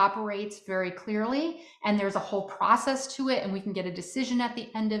now it operates very clearly and there's a whole process to it and we can get a decision at the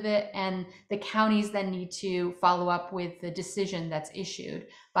end of it, and the counties then need to follow up with the decision that's issued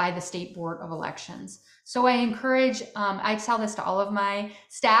by the State Board of Elections. So I encourage, I tell this to all of my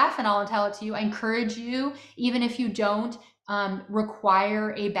staff and I'll tell it to you, I encourage you, even if you don't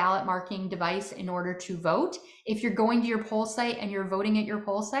require a ballot marking device in order to vote, if you're going to your poll site and you're voting at your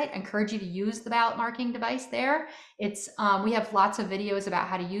poll site, I encourage you to use the ballot marking device there. It's we have lots of videos about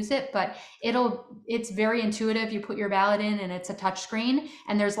how to use it, but it's very intuitive. You put your ballot in and it's a touch screen,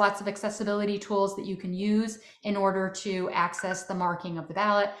 and there's lots of accessibility tools that you can use in order to access the marking of the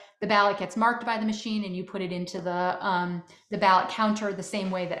ballot. The ballot gets marked by the machine and you put it into the ballot counter the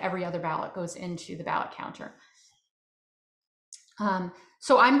same way that every other ballot goes into the ballot counter.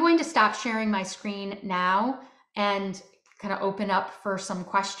 So I'm going to stop sharing my screen now and kind of open up for some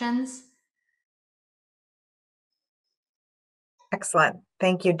questions. Excellent.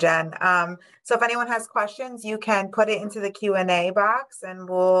 Thank you, Jen. So if anyone has questions, you can put it into the Q&A box and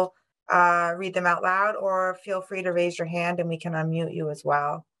we'll read them out loud, or feel free to raise your hand and we can unmute you as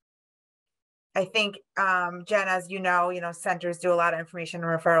well. I think, Jen, as you know, centers do a lot of information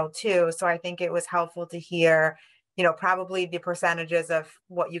and referral too. So I think it was helpful to hear, you know, probably the percentages of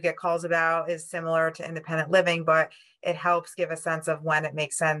what you get calls about is similar to independent living, but it helps give a sense of when it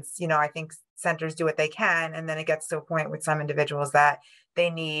makes sense. You know, I think centers do what they can, and then it gets to a point with some individuals that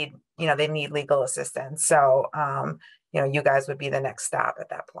they need, you know, they need legal assistance. So, you know, you guys would be the next stop at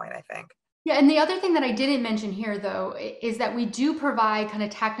that point, I think. Yeah, and the other thing that I didn't mention here, though, is that we do provide kind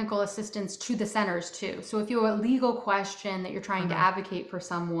of technical assistance to the centers too. So if you have a legal question that you're trying to advocate for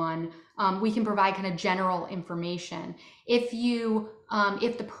someone, we can provide kind of general information. If you,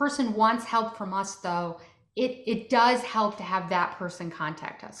 if the person wants help from us, though, it does help to have that person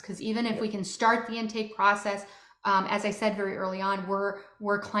contact us, because even if we can start the intake process, as I said very early on,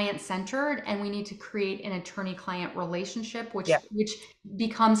 we're client-centered, and we need to create an attorney-client relationship, which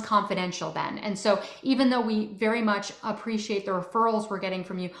becomes confidential then. And so even though we very much appreciate the referrals we're getting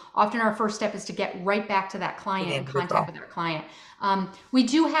from you, often our first step is to get right back to that client and contact with our client. We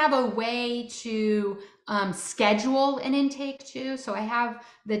do have a way to schedule an intake too. So I have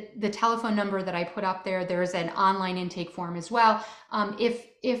the telephone number that I put up there. There's an online intake form as well.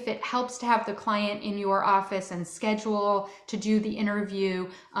 If it helps to have the client in your office and schedule to do the interview,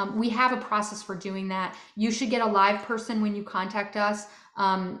 we have a process for doing that. You should get a live person when you contact us.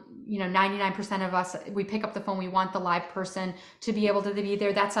 You know, 99% of us, we pick up the phone, we want the live person to be able to be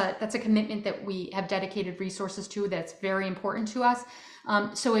there. That's a commitment that we have dedicated resources to, that's very important to us.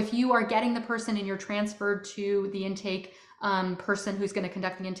 So if you are getting the person and you're transferred to the intake person who's going to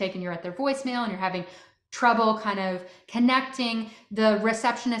conduct the intake, and you're at their voicemail and you're having trouble kind of connecting, the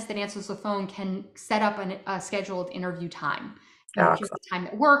receptionist that answers the phone can set up a scheduled interview time. And pick the time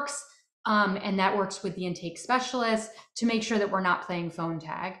that works, and that works with the intake specialist to make sure that we're not playing phone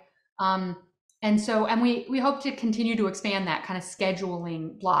tag. And we hope to continue to expand that kind of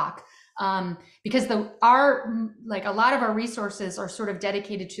scheduling block, because a lot of our resources are sort of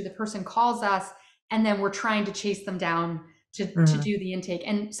dedicated to the person calls us, and then we're trying to chase them down to do the intake.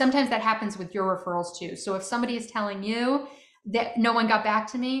 And sometimes that happens with your referrals too. So if somebody is telling you that no one got back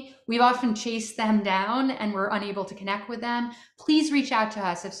to me, we've often chased them down and we're unable to connect with them. Please reach out to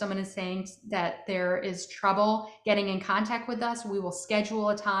us if someone is saying that there is trouble getting in contact with us. We will schedule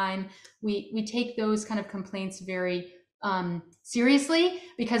a time. We take those kind of complaints very seriously,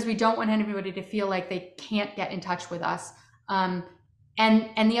 because we don't want anybody to feel like they can't get in touch with us.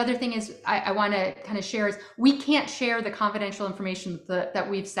 And the other thing is I want to kind of share is we can't share the confidential information that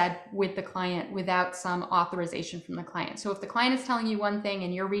we've said with the client without some authorization from the client. So if the client is telling you one thing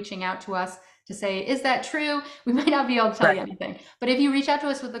and you're reaching out to us to say, is that true? We might not be able to tell you anything. But if you reach out to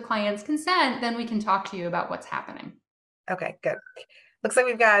us with the client's consent, then we can talk to you about what's happening. Okay, good. Looks like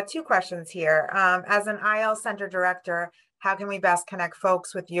we've got 2 questions here. As an NYAIL Center Director, how can we best connect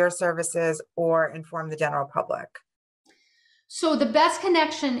folks with your services or inform the general public? So the best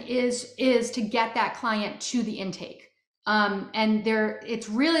connection is to get that client to the intake. And it's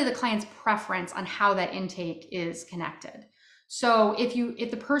really the client's preference on how that intake is connected. So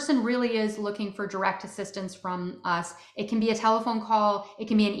if the person really is looking for direct assistance from us, it can be a telephone call, it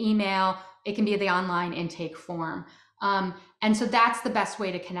can be an email, it can be the online intake form. And so that's the best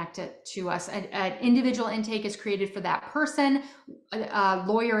way to connect it to us. An individual intake is created for that person. A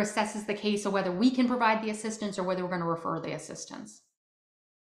lawyer assesses the case of whether we can provide the assistance or whether we're going to refer the assistance.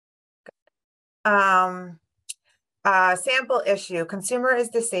 Sample issue. Consumer is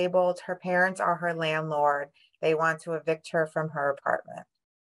disabled. Her parents are her landlord. They want to evict her from her apartment.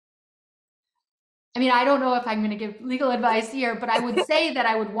 I mean, I don't know if I'm going to give legal advice here, but I would say that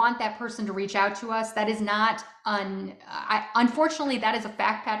I would want that person to reach out to us. That is not, unfortunately, that is a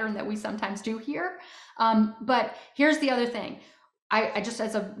fact pattern that we sometimes do here. But here's the other thing. I just,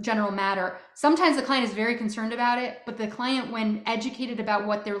 as a general matter, sometimes the client is very concerned about it, but the client, when educated about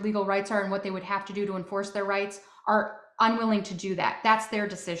what their legal rights are and what they would have to do to enforce their rights, are unwilling to do that. That's their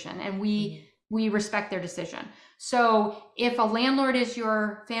decision, and we respect their decision. So if a landlord is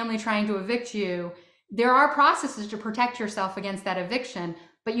your family trying to evict you, there are processes to protect yourself against that eviction,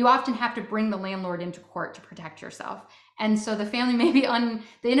 but you often have to bring the landlord into court to protect yourself. And so the family may be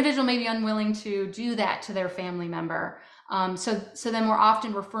the individual may be unwilling to do that to their family member. So then we're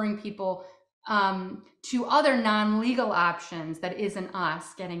often referring people to other non-legal options that isn't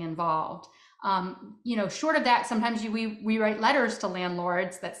us getting involved. Short of that, sometimes we write letters to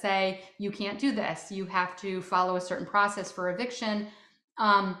landlords that say, you can't do this. You have to follow a certain process for eviction.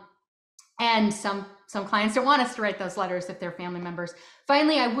 And some clients don't want us to write those letters if they're family members.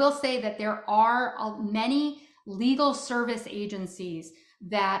 Finally, I will say that there are many legal service agencies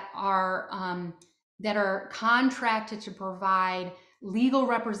that are contracted to provide legal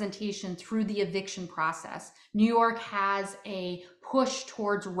representation through the eviction process. New York has a push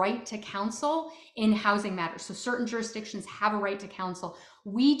towards right to counsel in housing matters. So certain jurisdictions have a right to counsel.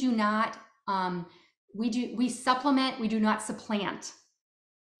 We do not, we supplement, we do not supplant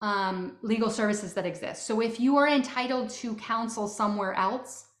legal services that exist. So if you are entitled to counsel somewhere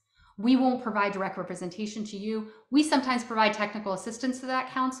else, we won't provide direct representation to you. We sometimes provide technical assistance to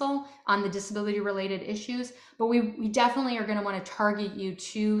that counsel on the disability related issues, but we definitely are going to want to target you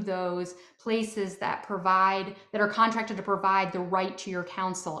to those places that are contracted to provide the right to your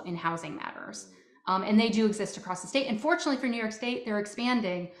counsel in housing matters. And they do exist across the state. And fortunately for New York State, they're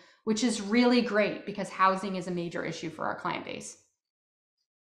expanding, which is really great because housing is a major issue for our client base.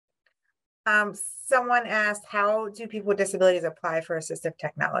 Someone asked, how do people with disabilities apply for assistive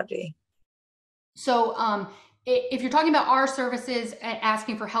technology? So if you're talking about our services,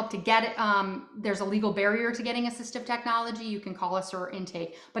 asking for help to get it, there's a legal barrier to getting assistive technology. You can call us or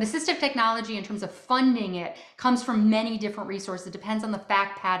intake. But assistive technology, in terms of funding it, comes from many different resources. It depends on the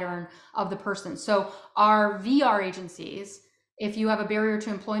fact pattern of the person. So our VR agencies, if you have a barrier to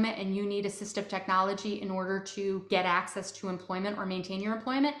employment and you need assistive technology in order to get access to employment or maintain your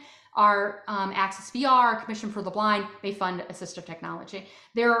employment, our Access VR, Commission for the Blind, may fund assistive technology.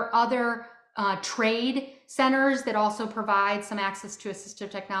 There are other trade centers that also provide some access to assistive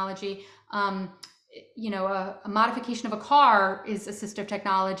technology. A modification of a car is assistive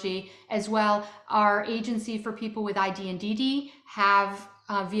technology as well. Our agency for people with ID and DD have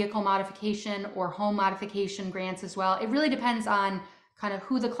vehicle modification or home modification grants as well. It really depends on kind of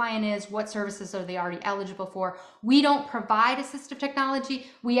who the client is, what services are they already eligible for. We don't provide assistive technology.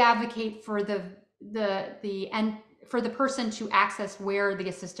 We advocate for for the person to access where the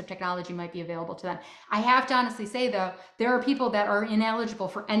assistive technology might be available to them. I have to honestly say, though, there are people that are ineligible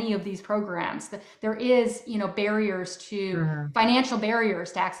for any of these programs. There is, barriers to financial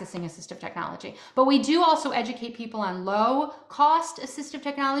barriers to accessing assistive technology. But we do also educate people on low cost assistive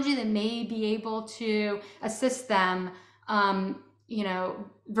technology that may be able to assist them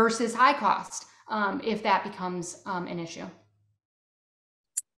versus high cost, if that becomes an issue.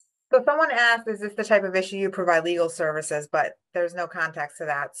 So someone asked, is this the type of issue you provide legal services? But there's no context to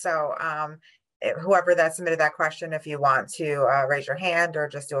that. So whoever that submitted that question, if you want to raise your hand or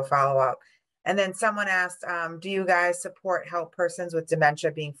just do a follow-up. And then someone asked, do you guys help persons with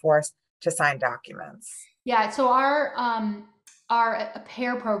dementia being forced to sign documents? Yeah, so our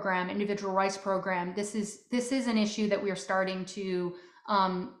PAIR program, individual rights program, this is an issue that we are starting to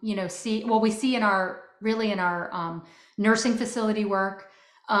see. Well, we see in our nursing facility work,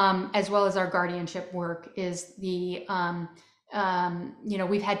 as well as our guardianship work, is the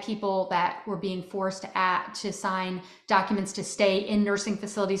we've had people that were being forced to sign documents to stay in nursing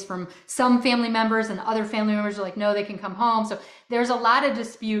facilities from some family members, and other family members are like, no, they can come home. So there's a lot of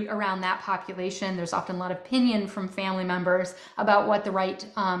dispute around that population. There's often a lot of opinion from family members about what the right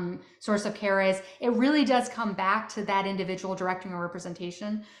source of care is. It really does come back to that individual directing or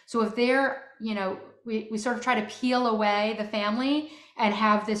representation. So if they're, we sort of try to peel away the family and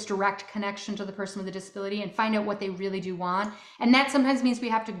have this direct connection to the person with a disability and find out what they really do want. And that sometimes means we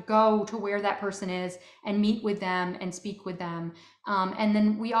have to go to where that person is and meet with them and speak with them. And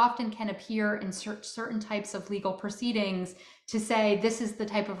then we often can appear in certain types of legal proceedings to say, this is the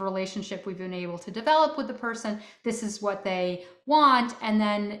type of relationship we've been able to develop with the person. This is what they want. And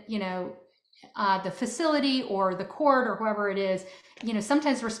then, the facility or the court or whoever it is,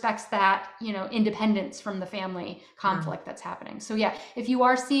 sometimes respects that, independence from the family conflict that's happening. So yeah, if you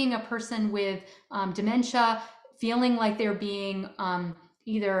are seeing a person with dementia feeling like they're being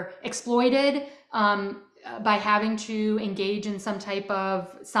either exploited by having to engage in some type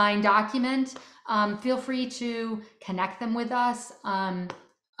of signed document, feel free to connect them with us, and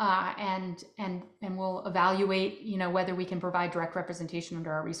we'll evaluate, whether we can provide direct representation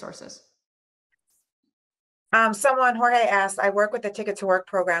under our resources. Jorge asked, I work with the Ticket to Work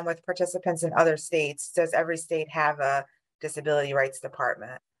program with participants in other states. Does every state have a disability rights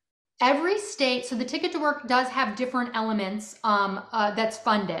department? Every state, so the Ticket to Work does have different elements that's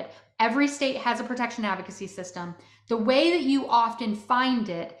funded. Every state has a protection advocacy system. The way that you often find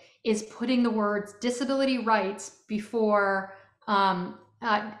it is putting the words disability rights before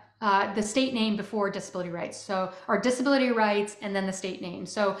the state name before disability rights. So, or disability rights and then the state name.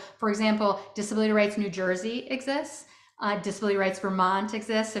 So for example, disability rights New Jersey exists. Disability rights Vermont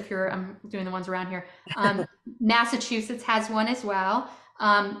exists, if I'm doing the ones around here. Massachusetts has one as well.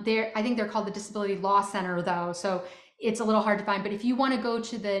 I think they're called the Disability Law Center though. So it's a little hard to find, but if you want to go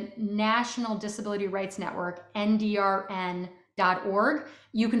to the National Disability Rights Network, NDRN.org,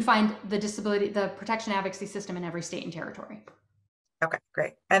 you can find the protection advocacy system in every state and territory. Okay,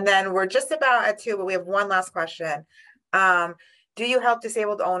 great. And then we're just about at 2, but we have one last question. Do you help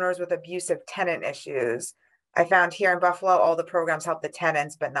disabled owners with abusive tenant issues? I found here in Buffalo, all the programs help the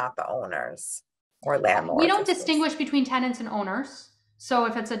tenants, but not the owners or We landlords, I don't suppose. distinguish between tenants and owners. So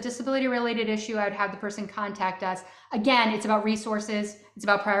if it's a disability related issue, I would have the person contact us. Again, it's about resources, it's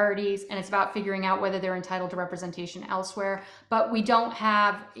about priorities, and it's about figuring out whether they're entitled to representation elsewhere. But we don't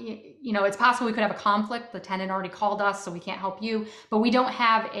have, it's possible we could have a conflict. The tenant already called us, so we can't help you. But we don't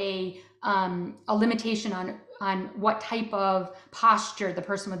have a limitation on what type of posture the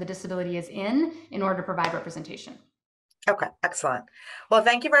person with a disability is in order to provide representation. Okay, excellent. Well,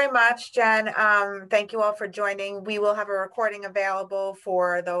 thank you very much, Jen. Thank you all for joining. We will have a recording available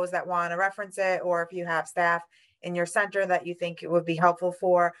for those that want to reference it, or if you have staff in your center that you think it would be helpful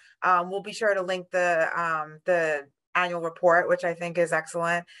for. We'll be sure to link the annual report, which I think is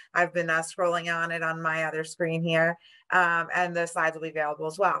excellent. I've been scrolling on it on my other screen here, and the slides will be available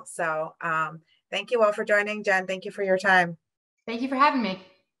as well. So thank you all for joining. Jen, thank you for your time. Thank you for having me.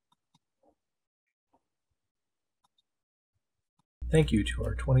 Thank you to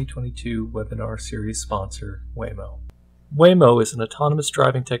our 2022 webinar series sponsor, Waymo. Waymo is an autonomous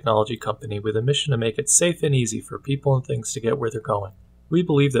driving technology company with a mission to make it safe and easy for people and things to get where they're going. We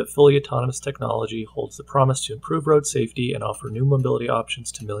believe that fully autonomous technology holds the promise to improve road safety and offer new mobility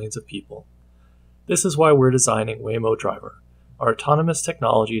options to millions of people. This is why we're designing Waymo Driver, our autonomous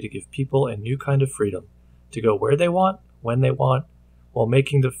technology to give people a new kind of freedom to go where they want, when they want, while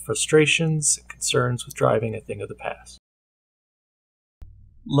making the frustrations and concerns with driving a thing of the past.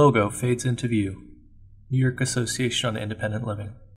 Logo fades into view. New York Association on Independent Living.